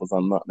examples.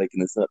 I'm not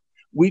making this up.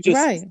 We just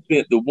Right.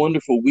 spent the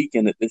wonderful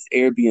weekend at this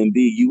Airbnb.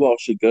 You all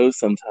should go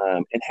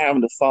sometime, and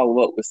having to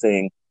follow up with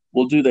saying,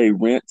 well, do they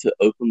rent to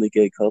openly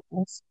gay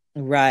couples?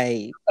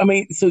 Right. I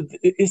mean, so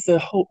it's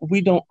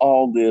we don't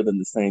all live in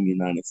the same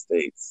United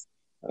States,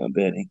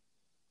 Betty.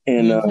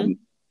 And Mm-hmm.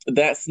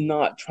 That's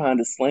not trying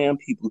to slam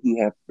people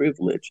who have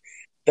privilege.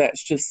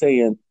 That's just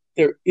saying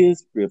there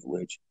is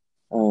privilege.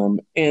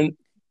 And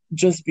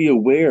just be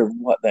aware of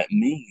what that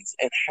means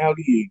and how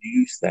do you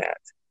use that.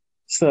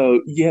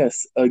 So,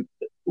 yes,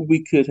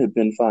 we could have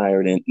been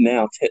fired, and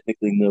now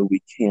technically, no,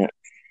 we can't.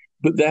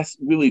 But that's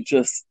really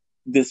just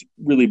this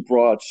really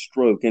broad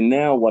stroke. And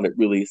now what it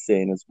really is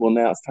saying is, well,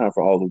 now it's time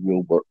for all the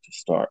real work to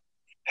start.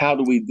 How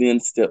do we then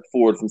step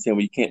forward from saying,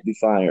 well, you can't be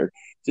fired,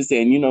 to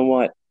saying, you know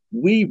what?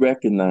 We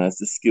recognize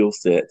the skill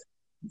set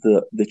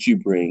that you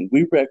bring.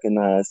 We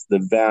recognize the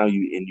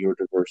value in your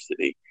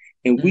diversity.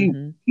 And we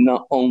Mm-hmm.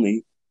 not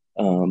only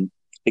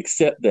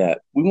accept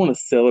that, we want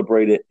to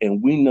celebrate it,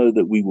 and we know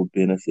that we will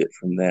benefit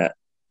from that.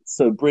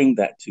 So bring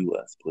that to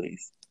us,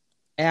 please.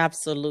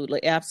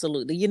 Absolutely,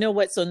 absolutely. You know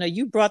what? So now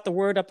you brought the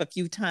word up a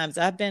few times.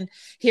 I've been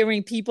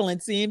hearing people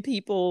and seeing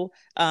people,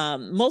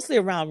 mostly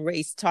around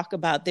race, talk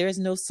about there is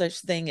no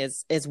such thing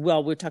as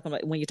well. We're talking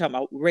about when you're talking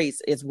about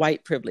race, is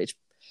white privilege.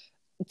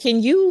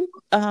 Can you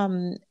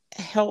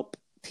help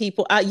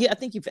people? Yeah, I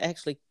think you've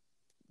actually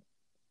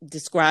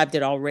described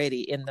it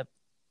already in the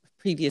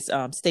previous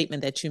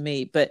statement that you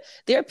made, but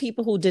there are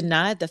people who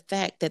deny the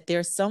fact that there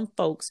are some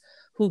folks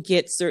who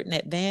get certain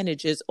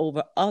advantages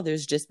over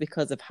others just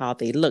because of how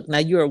they look. Now,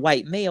 you're a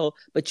white male,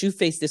 but you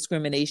face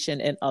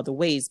discrimination in other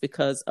ways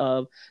because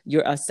of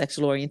your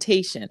sexual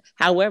orientation.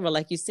 However,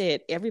 like you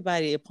said,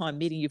 everybody upon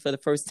meeting you for the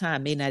first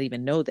time may not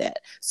even know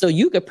that. So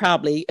you could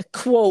probably,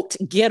 quote,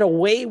 get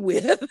away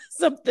with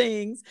some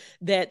things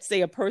that,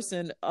 say, a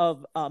person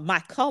of my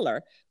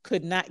color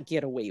could not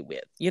get away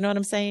with. You know what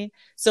I'm saying?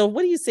 So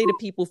what do you say to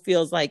people who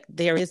feels like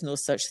there is no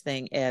such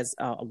thing as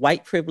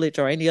white privilege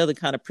or any other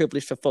kind of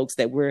privilege for folks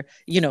that we're,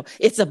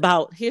 it's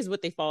about, here's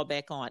what they fall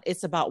back on.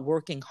 It's about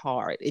working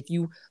hard. If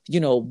you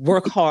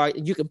work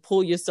hard, you can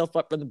pull yourself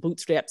up from the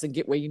bootstraps and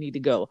get where you need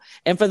to go.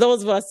 And for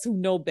those of us who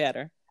know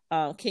better,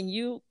 can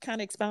you kind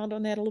of expound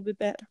on that a little bit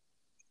better?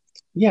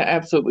 Yeah,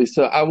 absolutely.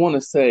 So I want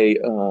to say,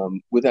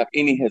 without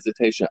any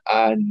hesitation,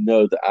 I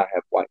know that I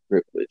have white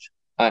privilege.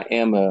 I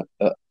am a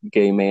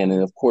gay man,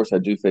 and of course, I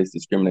do face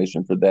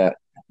discrimination for that.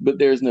 But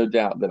there's no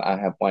doubt that I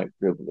have white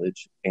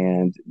privilege,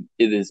 and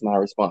it is my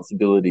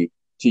responsibility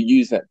to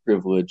use that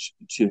privilege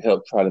to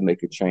help try to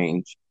make a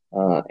change.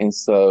 And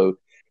so,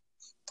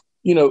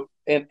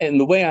 and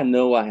the way I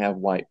know I have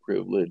white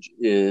privilege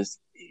is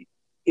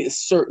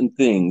it's certain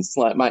things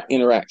like my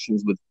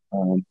interactions with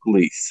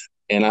police.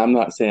 And I'm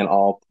not saying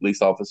all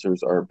police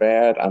officers are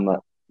bad. I'm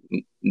not,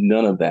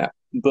 none of that.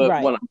 But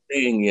what Right. I'm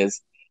saying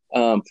is,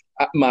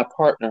 my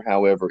partner,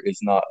 however, is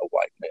not a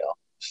white male.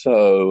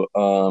 So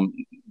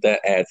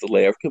that adds a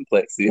layer of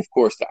complexity, of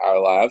course, to our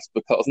lives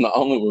because not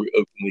only are we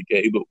openly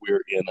gay, but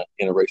we're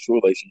in a racial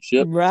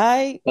relationship.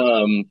 Right.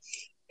 Um,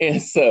 and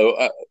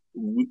so,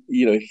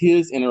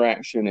 his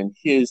interaction and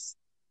his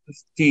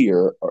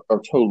fear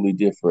are totally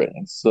different.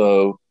 And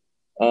so,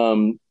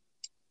 um,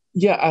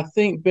 yeah, I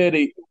think,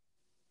 Betty,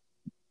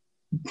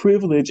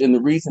 privilege, and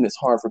the reason it's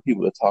hard for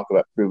people to talk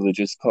about privilege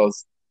is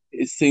because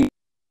it seems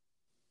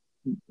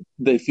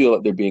they feel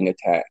like they're being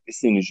attacked as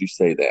soon as you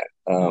say that.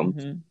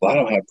 Mm-hmm. Well, I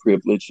don't have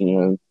privilege,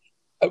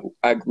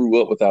 I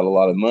grew up without a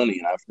lot of money,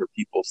 and I've heard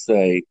people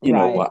say,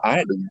 well, Right. I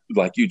had to,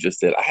 like you just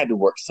said, I had to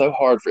work so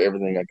hard for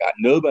everything I got.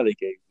 Nobody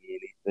gave me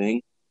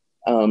anything.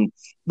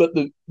 But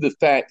the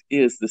fact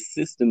is, the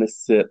system is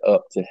set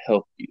up to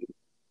help you,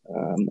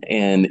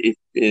 and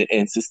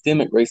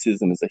systemic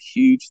racism is a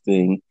huge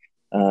thing,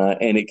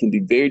 and it can be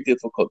very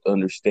difficult to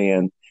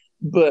understand.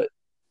 But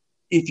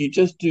if you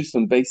just do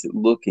some basic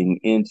looking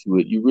into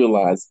it, you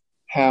realize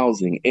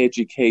housing,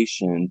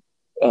 education,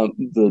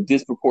 the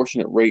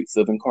disproportionate rates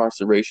of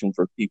incarceration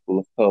for people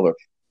of color,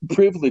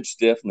 privilege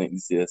definitely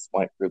exists.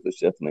 White privilege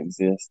definitely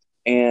exists,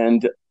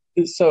 and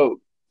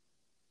so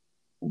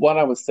what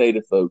I would say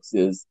to folks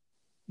is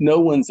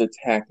no one's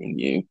attacking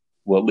you.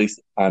 Well, at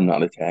least I'm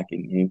not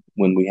attacking you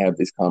when we have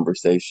these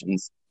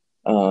conversations.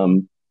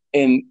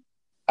 And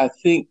I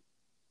think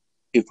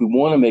if we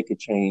want to make a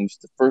change,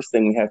 the first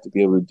thing we have to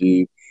be able to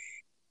do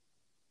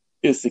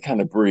is to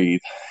kind of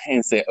breathe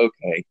and say,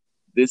 okay,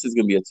 this is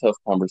going to be a tough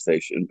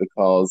conversation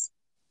because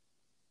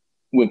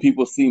when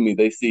people see me,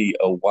 they see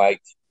a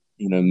white,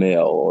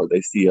 male, or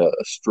they see a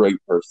straight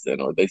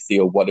person, or they see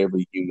a whatever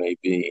you may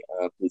be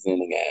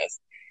presenting as.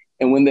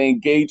 And when they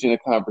engage in a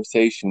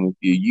conversation with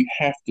you, you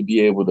have to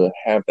be able to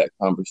have that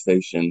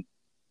conversation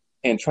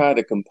and try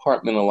to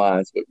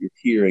compartmentalize what you're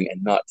hearing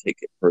and not take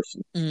it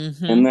personally. And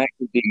Mm-hmm. that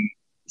can be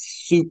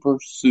super,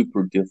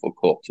 super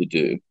difficult to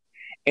do.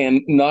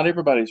 And not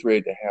everybody's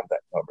ready to have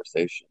that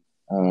conversation.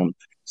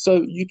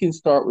 So you can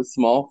start with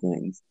small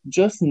things.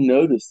 Just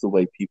notice the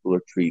way people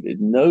are treated.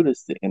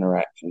 Notice the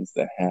interactions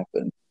that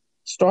happen.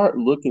 Start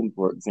looking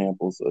for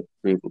examples of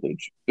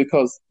privilege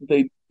because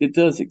it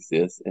does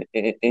exist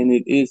and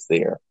it is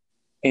there.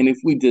 And if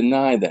we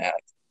deny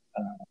that,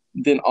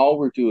 then all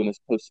we're doing is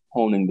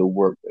postponing the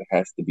work that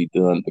has to be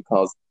done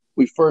because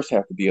we first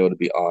have to be able to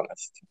be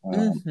honest.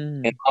 And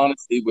Mm-hmm.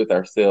 honesty with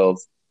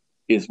ourselves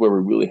is where we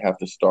really have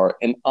to start.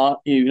 And,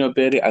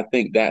 Betty, I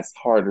think that's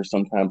harder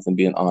sometimes than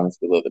being honest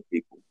with other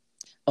people.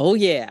 Oh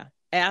yeah,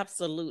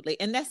 absolutely.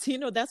 And that's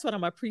what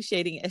I'm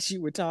appreciating as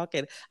you were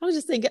talking. I was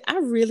just thinking, I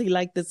really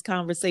like this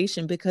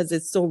conversation because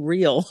it's so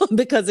real,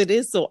 because it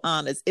is so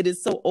honest, it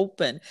is so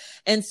open.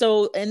 And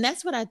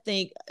that's what I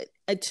think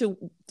to,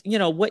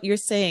 what you're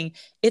saying,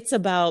 it's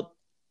about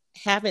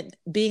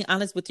being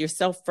honest with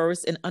yourself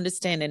first and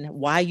understanding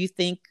why you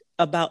think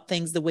about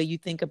things the way you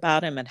think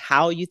about them and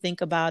how you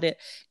think about it.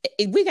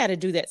 We got to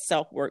do that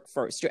self work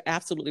first. You're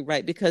absolutely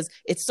right, because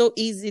it's so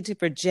easy to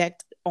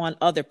project on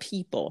other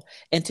people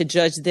and to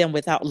judge them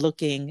without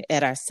looking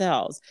at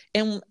ourselves.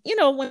 And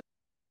when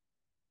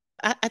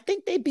I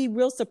think they'd be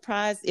real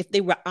surprised if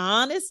they were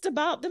honest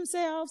about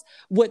themselves,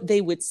 what they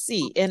would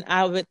see. And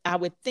I would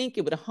think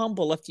it would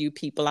humble a few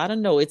people. I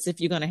don't know. It's if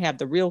you're going to have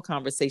the real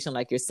conversation,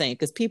 like you're saying,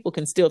 because people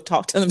can still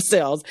talk to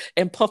themselves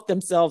and puff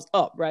themselves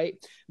up, right?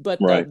 But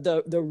Right.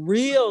 the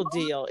real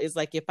deal is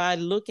like if I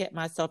look at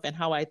myself and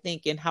how I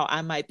think and how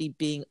I might be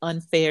being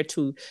unfair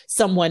to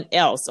someone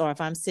else, or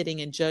if I'm sitting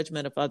in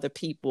judgment of other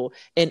people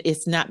and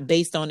it's not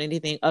based on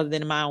anything other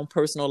than my own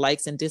personal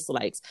likes and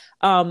dislikes.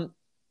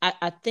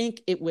 I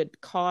think it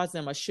would cause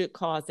them, or should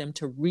cause them,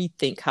 to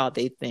rethink how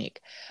they think.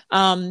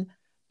 I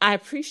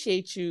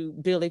appreciate you,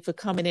 Billy, for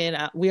coming in.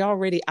 We're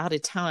already out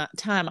of time.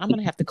 I'm going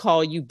to have to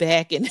call you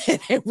back, and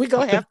we're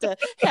going to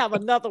have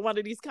another one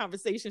of these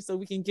conversations so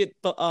we can get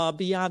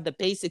beyond the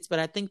basics. But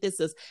I think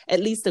this is at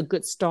least a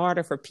good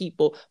starter for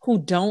people who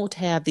don't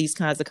have these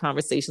kinds of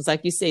conversations.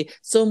 Like you say,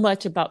 so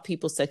much about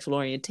people's sexual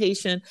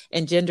orientation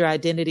and gender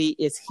identity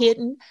is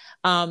hidden.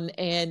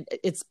 And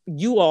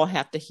you all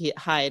have to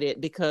hide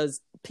it because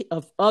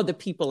of other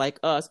people like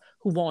us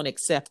who won't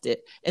accept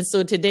it. And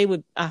so today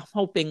I'm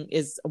hoping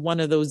is one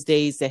of those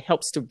days that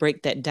helps to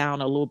break that down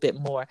a little bit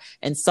more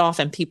and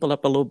soften people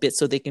up a little bit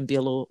so they can be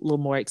a little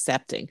more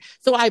accepting.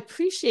 So I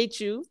appreciate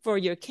you for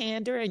your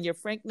candor and your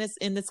frankness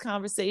in this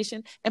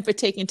conversation, and for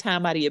taking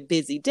time out of your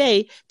busy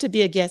day to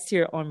be a guest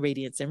here on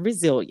Radiance and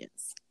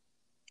Resilience.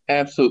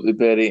 Absolutely,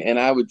 Betty. And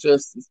I would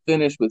just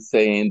finish with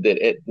saying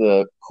that at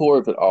the core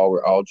of it all,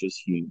 we're all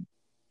just human.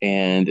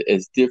 And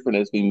as different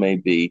as we may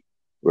be,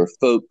 we're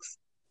folks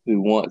who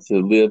want to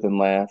live and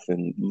laugh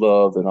and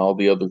love and all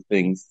the other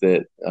things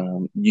that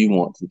you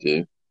want to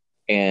do.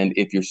 And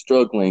if you're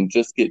struggling,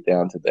 just get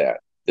down to that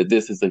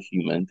this is a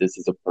human, this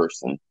is a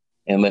person,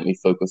 and let me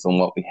focus on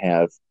what we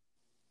have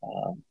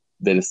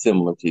that is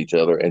similar to each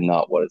other and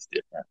not what is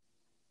different.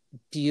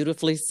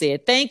 Beautifully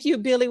said. Thank you,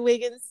 Billy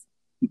Wiggins.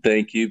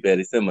 Thank you,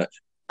 Betty, so much.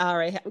 All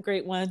right. Have a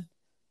great one.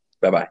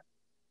 Bye-bye.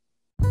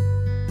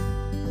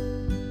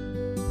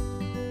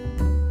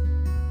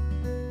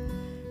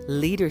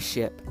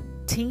 Leadership,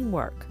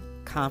 teamwork,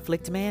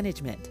 conflict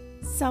management,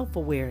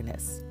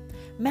 self-awareness.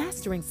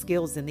 Mastering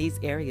skills in these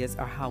areas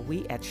are how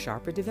we at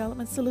Sharper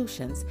Development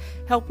Solutions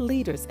help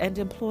leaders and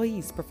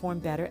employees perform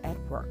better at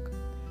work.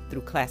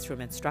 Through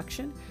classroom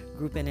instruction,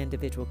 group and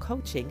individual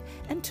coaching,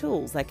 and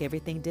tools like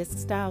Everything DISC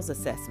Styles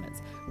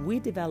assessments, we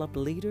develop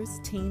leaders,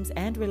 teams,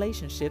 and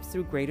relationships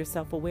through greater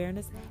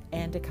self-awareness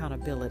and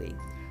accountability.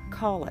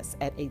 Call us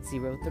at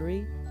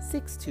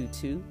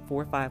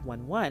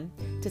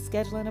 803-622-4511 to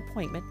schedule an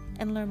appointment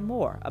and learn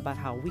more about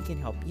how we can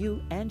help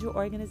you and your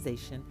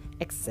organization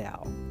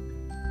excel.